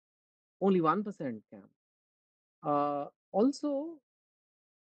mean, only 1% can. Also,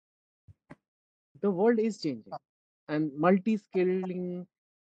 the world is changing, and multi-skilling,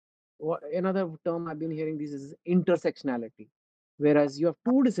 another term I've been hearing this is intersectionality. Whereas you have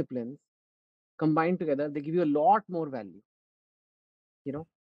two disciplines combined together, they give you a lot more value, you know,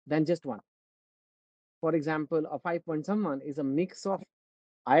 than just one. For example, a 5 point someone is a mix of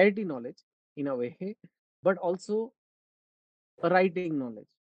IIT knowledge in a way, but also a writing knowledge,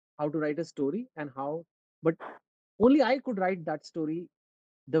 how to write a story and how, but only I could write that story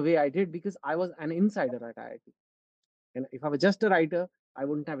the way I did because I was an insider at IIT. And if I was just a writer, I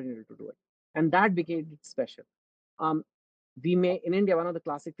wouldn't have been able to do it. And that became it special. Um, we may, in India, one of the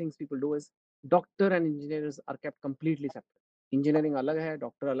classic things people do is doctor and engineers are kept completely separate. Engineering alag hai,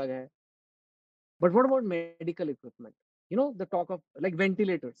 doctor alag hai. But what about medical equipment? The talk of like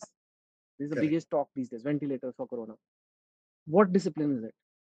ventilators. This is the Correct. biggest talk these days, ventilators for corona. What discipline is it?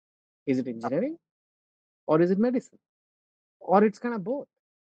 Is it engineering or is it medicine? Or it's kind of both.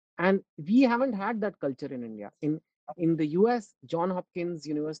 And we haven't had that culture in India. In the US, John Hopkins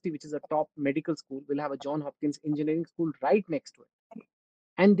University, which is a top medical school, will have a John Hopkins engineering school right next to it.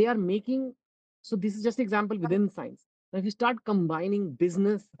 And they are making, so this is just an example within science. Now, if you start combining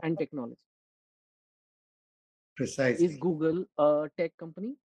business and technology, is Precisely. Google a tech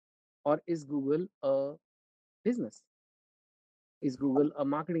company or is Google a business? Is Google a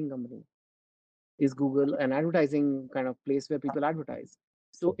marketing company? Is Google an advertising kind of place where people advertise?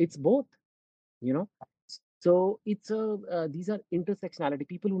 So it's both, you know. So these are intersectionality.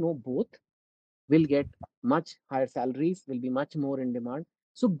 People who know both will get much higher salaries, will be much more in demand.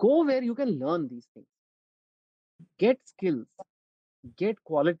 So go where you can learn these things, get skills, get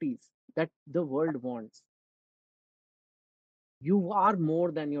qualities that the world wants. You are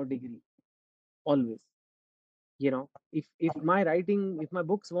more than your degree, always. If my writing, if my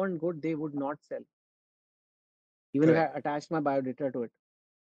books weren't good, they would not sell, even if I Correct. attached my biodata to it.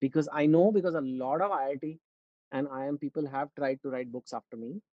 Because I know, because a lot of IIT and IM people have tried to write books after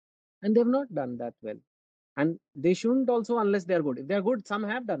me, and they've not done that well. And they shouldn't also, unless they're good. If they're good, some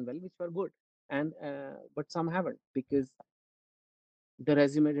have done well, which were good, and but some haven't because the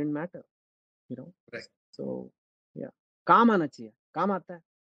resume didn't matter. You know. Right. So yeah, काम आना चाहिए, काम आता है.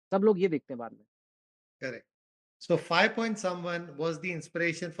 सब लोग ये देखते हैं बाद में. Correct. So 5 point someone was the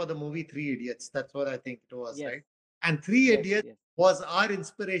inspiration for the movie Three Idiots. That's what I think it was, Yes, right? And Three yes, Idiots yes. was our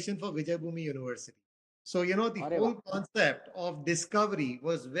inspiration for Vijayabhumi University. So, the Arey whole wow. concept of discovery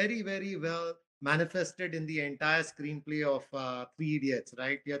was very, very well manifested in the entire screenplay of Three Idiots,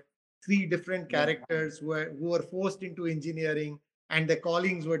 right? You had three different Yeah. characters who were forced into engineering, and their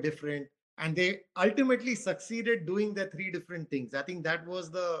callings were different. And they ultimately succeeded doing the three different things. I think that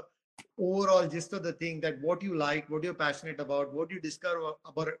was the overall gist of the thing, that what you like, what you're passionate about, what you discover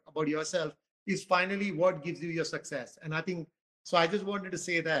about yourself is finally what gives you your success. And I think so. I just wanted to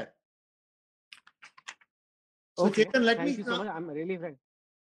say that. So Okay. Chetan, let Thank me you so much. I'm really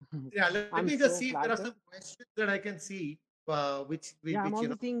yeah, let me I'm just see so if there are some flattered. questions that I can see, Yeah, I'm which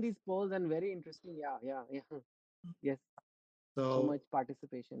also seeing these polls and very interesting. Yeah, yeah, yeah. Yes, so so much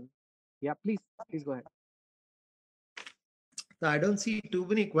participation. Yeah, please go ahead. I don't see too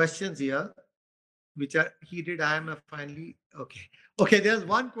many questions here. Which are he did IM finally. Okay, there's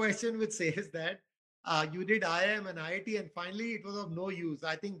one question which says that you did IM and IIT and finally it was of no use.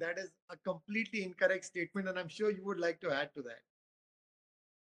 I think that is a completely incorrect statement, and I'm sure you would like to add to that.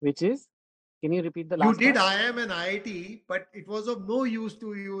 Which is, can you repeat the You last did part? IM and IIT, but it was of no use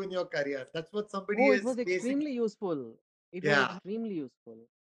to you in your career. That's what somebody Oh, it is was basically. extremely useful. It was Yeah. extremely useful.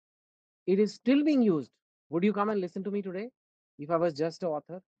 It is still being used. Would you come and listen to me today? If I was just a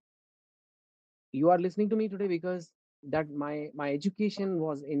author, you are listening to me today because that my education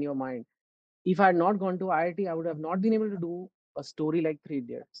was in your mind. If I had not gone to IIT, I would have not been able to do a story like Three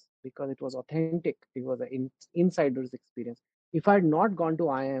Idiots because it was authentic. It was an insider's experience. If I had not gone to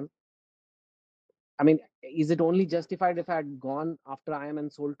IIM, I mean, is it only justified if I had gone after IIM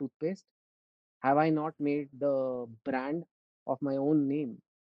and sold toothpaste? Have I not made the brand of my own name?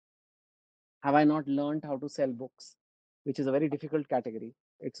 Have I not learned how to sell books, which is a very difficult category?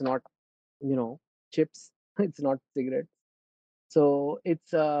 It's not, you know, chips. It's not cigarettes. So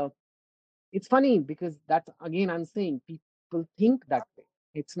it's funny because that's again I'm saying people think that way.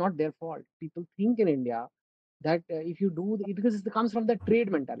 It's not their fault. People think in India that if you do because it comes from the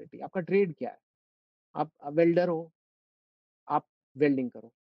trade mentality. आपका trade क्या है? आप welder हो, आप welding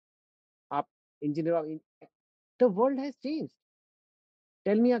करो, आप engineer हो. The world has changed.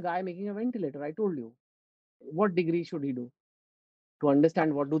 Tell me a guy making a ventilator. I told you. What degree should he do to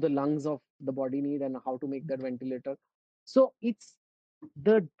understand what do the lungs of the body need and how to make that ventilator? So it's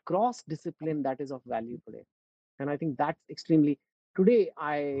the cross discipline that is of value today. And I think that's extremely today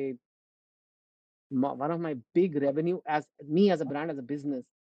one of my big revenue as me as a brand as a business,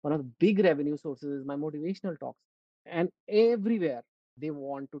 one of the big revenue sources is my motivational talks. And everywhere they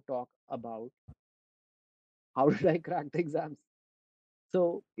want to talk about how did I crack the exams.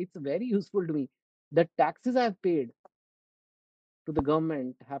 So it's very useful to me. The taxes I have paid to the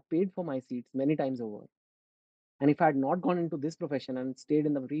government have paid for my seats many times over. And if I had not gone into this profession and stayed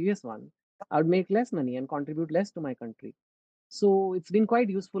in the previous one, I would make less money and contribute less to my country. So it's been quite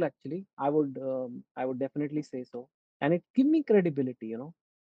useful actually. I would definitely say so, and it give me credibility.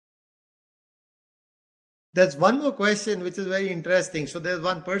 There's one more question which is very interesting. So there's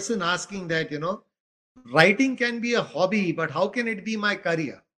one person asking that, writing can be a hobby, but how can it be my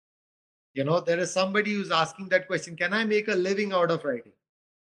career? There is somebody who's asking that question. Can I make a living out of writing?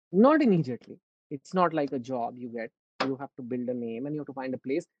 Not immediately. It's not like a job you get. You have to build a name and you have to find a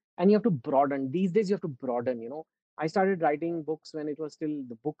place and you have to broaden. These days you have to broaden. I started writing books when it was still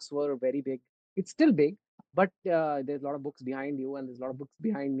the books were very big. It's still big, but there's a lot of books behind you and there's a lot of books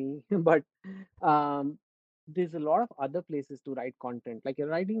behind me. But um, there's a lot of other places to write content. Like you're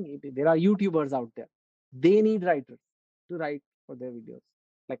writing, there are YouTubers out there. They need writers to write for their videos.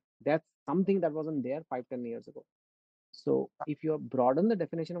 Like that's something that wasn't there 5, 10 years ago. So if you broaden the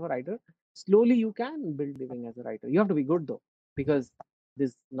definition of a writer, slowly you can build living as a writer. You have to be good though, because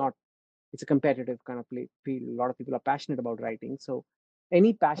this not it's a competitive kind of field. A lot of people are passionate about writing. So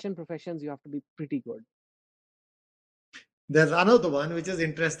any passion professions, you have to be pretty good. There's another one which is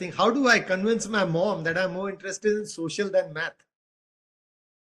interesting. How do I convince my mom that I'm more interested in social than math?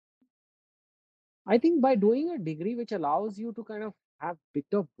 I think by doing a degree which allows you to kind of have bit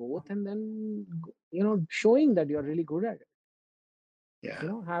of both and then showing that you're really good at it. Yeah.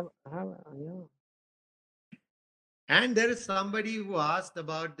 Have And there is somebody who asked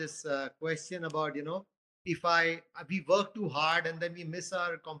about this question about, if we work too hard and then we miss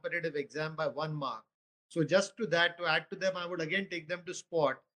our competitive exam by 1 mark. So just to add to them, I would again take them to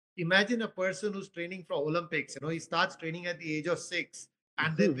sport. Imagine a person who's training for Olympics. He starts training at the age of 6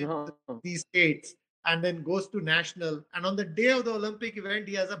 and then wins these states and then goes to national. And on the day of the Olympic event,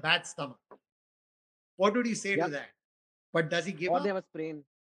 he has a bad stomach. What would you say to Yep. that? But does he give Or they up? have a sprain.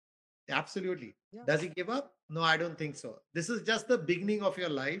 Absolutely. Yeah. Does he give up? No, I don't think so. This is just the beginning of your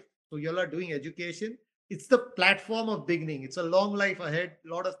life. So you all are doing education. It's the platform of beginning. It's a long life ahead. A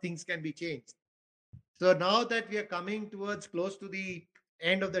lot of things can be changed. So now that we are coming towards close to the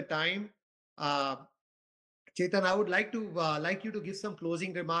end of the time, uh, Chetan, I would like you to give some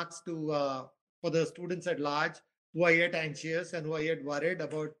closing remarks to for the students at large who are yet anxious and who are yet worried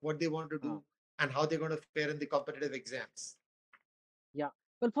about what they want to Uh, do and how they're going to fare in the competitive exams. yeah.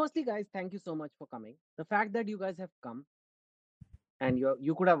 Well, firstly, guys, thank you so much for coming. The fact that you guys have come and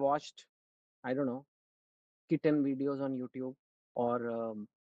you could have watched, I don't know, kitten videos on YouTube or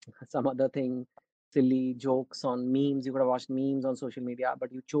some other thing, silly jokes on memes. You could have watched memes on social media,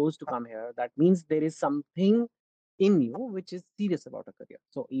 but you chose to come here. That means there is something in you which is serious about a career.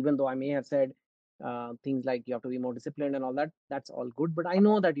 So even though I may have said things like you have to be more disciplined and all that, that's all good. But I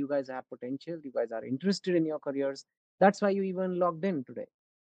know that you guys have potential. You guys are interested in your careers. That's why you even logged in today.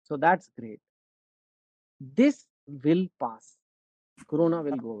 So that's great. This will pass. Corona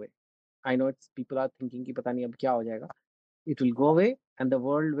will go away. I know it's people are thinking कि पता नहीं अब क्या हो जाएगा. It will go away and the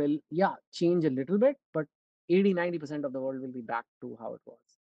world will, yeah, change a little bit, but 80-90% of the world will be back to how it was.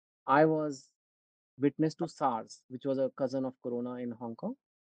 I was witness to SARS, which was a cousin of Corona in Hong Kong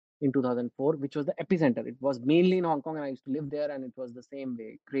in 2004, which was the epicenter. It was mainly in Hong Kong, and I used to live there, and it was the same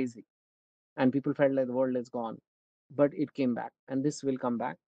way, crazy. And people felt like the world is gone. But it came back, and this will come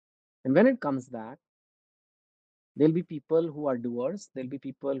back. And when it comes back, there'll be people who are doers, there'll be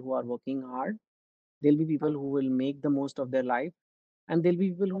people who are working hard, there'll be people who will make the most of their life, and there'll be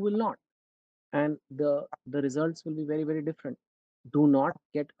people who will not. And the results will be very, very different. Do not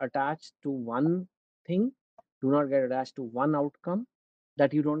get attached to one thing, do not get attached to one outcome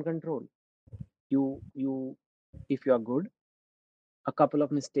that you don't control. You if you are good, a couple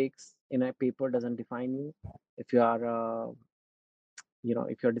of mistakes in a paper doesn't define you. If you are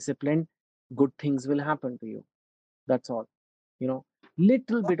if you're disciplined, good things will happen to you. That's all. you know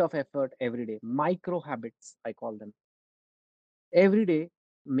Little bit of effort every day, micro habits I call them. Every day,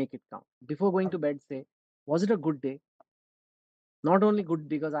 make it count. Before going to bed, say, was it a good day? Not only good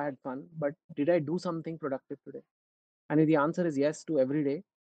because I had fun, but did I do something productive today? And if the answer is yes to every day,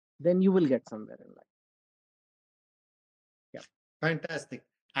 then you will get somewhere in life. Yeah. Fantastic.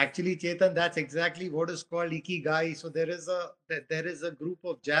 Actually, Chetan, that's exactly what is called ikigai. So there is a group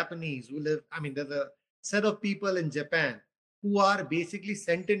of Japanese who live. I mean, there's a set of people in Japan who are basically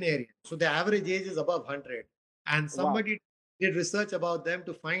centenarians. So the average age is above 100. And Wow. somebody did research about them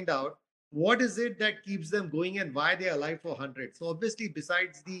to find out what is it that keeps them going and why they are alive for 100. So obviously,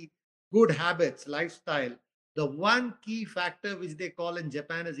 besides the good habits, lifestyle, the one key factor which they call in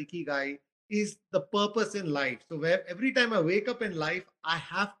Japan as ikigai is the purpose in life. So where every time I wake up in life, I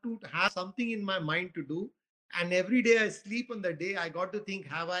have to have something in my mind to do. And every day I sleep on the day, I got to think,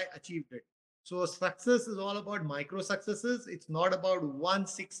 have I achieved it? So success is all about micro successes. It's not about one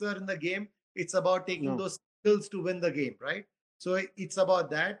sixer in the game. It's about taking No. those skills to win the game, right? So it's about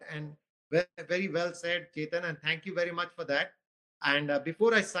that. And very well said, Chetan. And thank you very much for that. And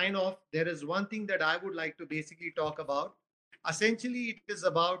before I sign off, there is one thing that I would like to basically talk about. Essentially, it is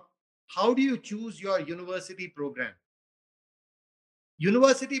about how do you choose your university program.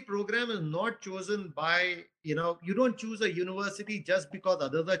 University program is not chosen by, you don't choose a university just because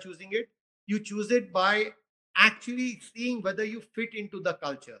others are choosing it. You choose it by actually seeing whether you fit into the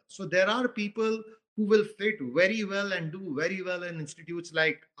culture. So there are people who will fit very well and do very well in institutes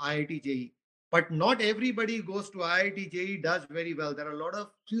like IIT JE, but not everybody goes to IIT JE does very well. There are a lot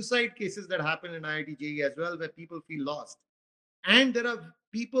of suicide cases that happen in IIT JE as well, where people feel lost. And there are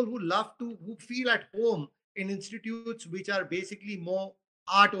people who love to who feel at home in institutes which are basically more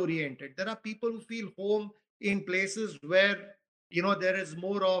art oriented. There are people who feel home in places where there is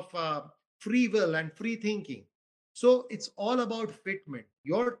more of free will and free thinking. So it's all about fitment.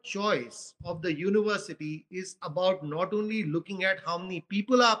 Your choice of the university is about not only looking at how many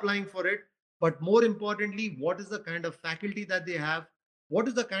people are applying for it, but more importantly, what is the kind of faculty that they have, what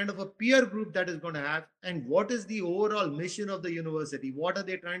is the kind of a peer group that is going to have, and what is the overall mission of the university, what are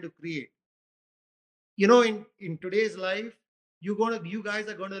they trying to create. In today's life, you guys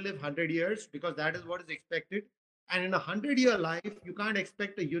are going to live 100 years because that is what is expected. And in a 100-year life, you can't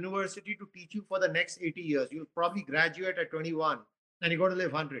expect a university to teach you for the next 80 years. You'll probably graduate at 21 and you're going to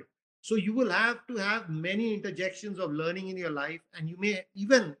live 100. So you will have to have many interjections of learning in your life, and you may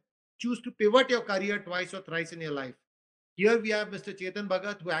even choose to pivot your career twice or thrice in your life. Here we have Mr. Chetan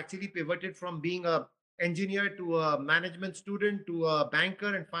Bhagat, who actually pivoted from being a engineer to a management student to a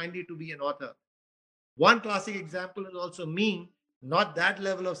banker and finally to be an author. One classic example is also me, not that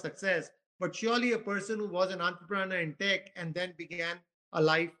level of success, but surely a person who was an entrepreneur in tech and then began a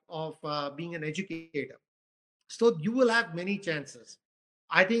life of being an educator. So you will have many chances.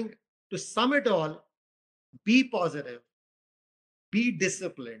 I think to sum it all, be positive, be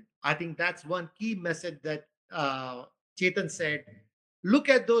disciplined. I think that's one key message that Chetan said. Look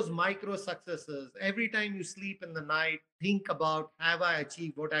at those micro successes. Every time you sleep in the night, think about, have I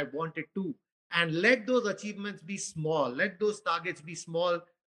achieved what I wanted to? And let those achievements be small. Let those targets be small.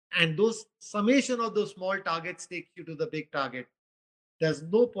 And those summation of those small targets takes you to the big target. There's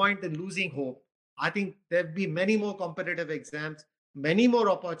no point in losing hope. I think there'll be many more competitive exams, many more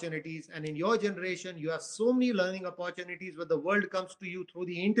opportunities. And in your generation, you have so many learning opportunities where the world comes to you through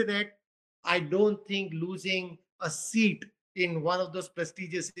the internet. I don't think losing a seat in one of those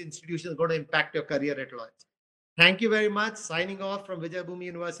prestigious institutions is going to impact your career at large. Thank you very much. Signing off from Vijay Bhumi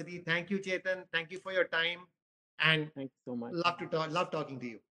University. Thank you, Chetan. Thank you for your time. And Thank you so much. love talking to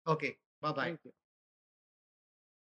you. Okay. Bye bye. Thank you.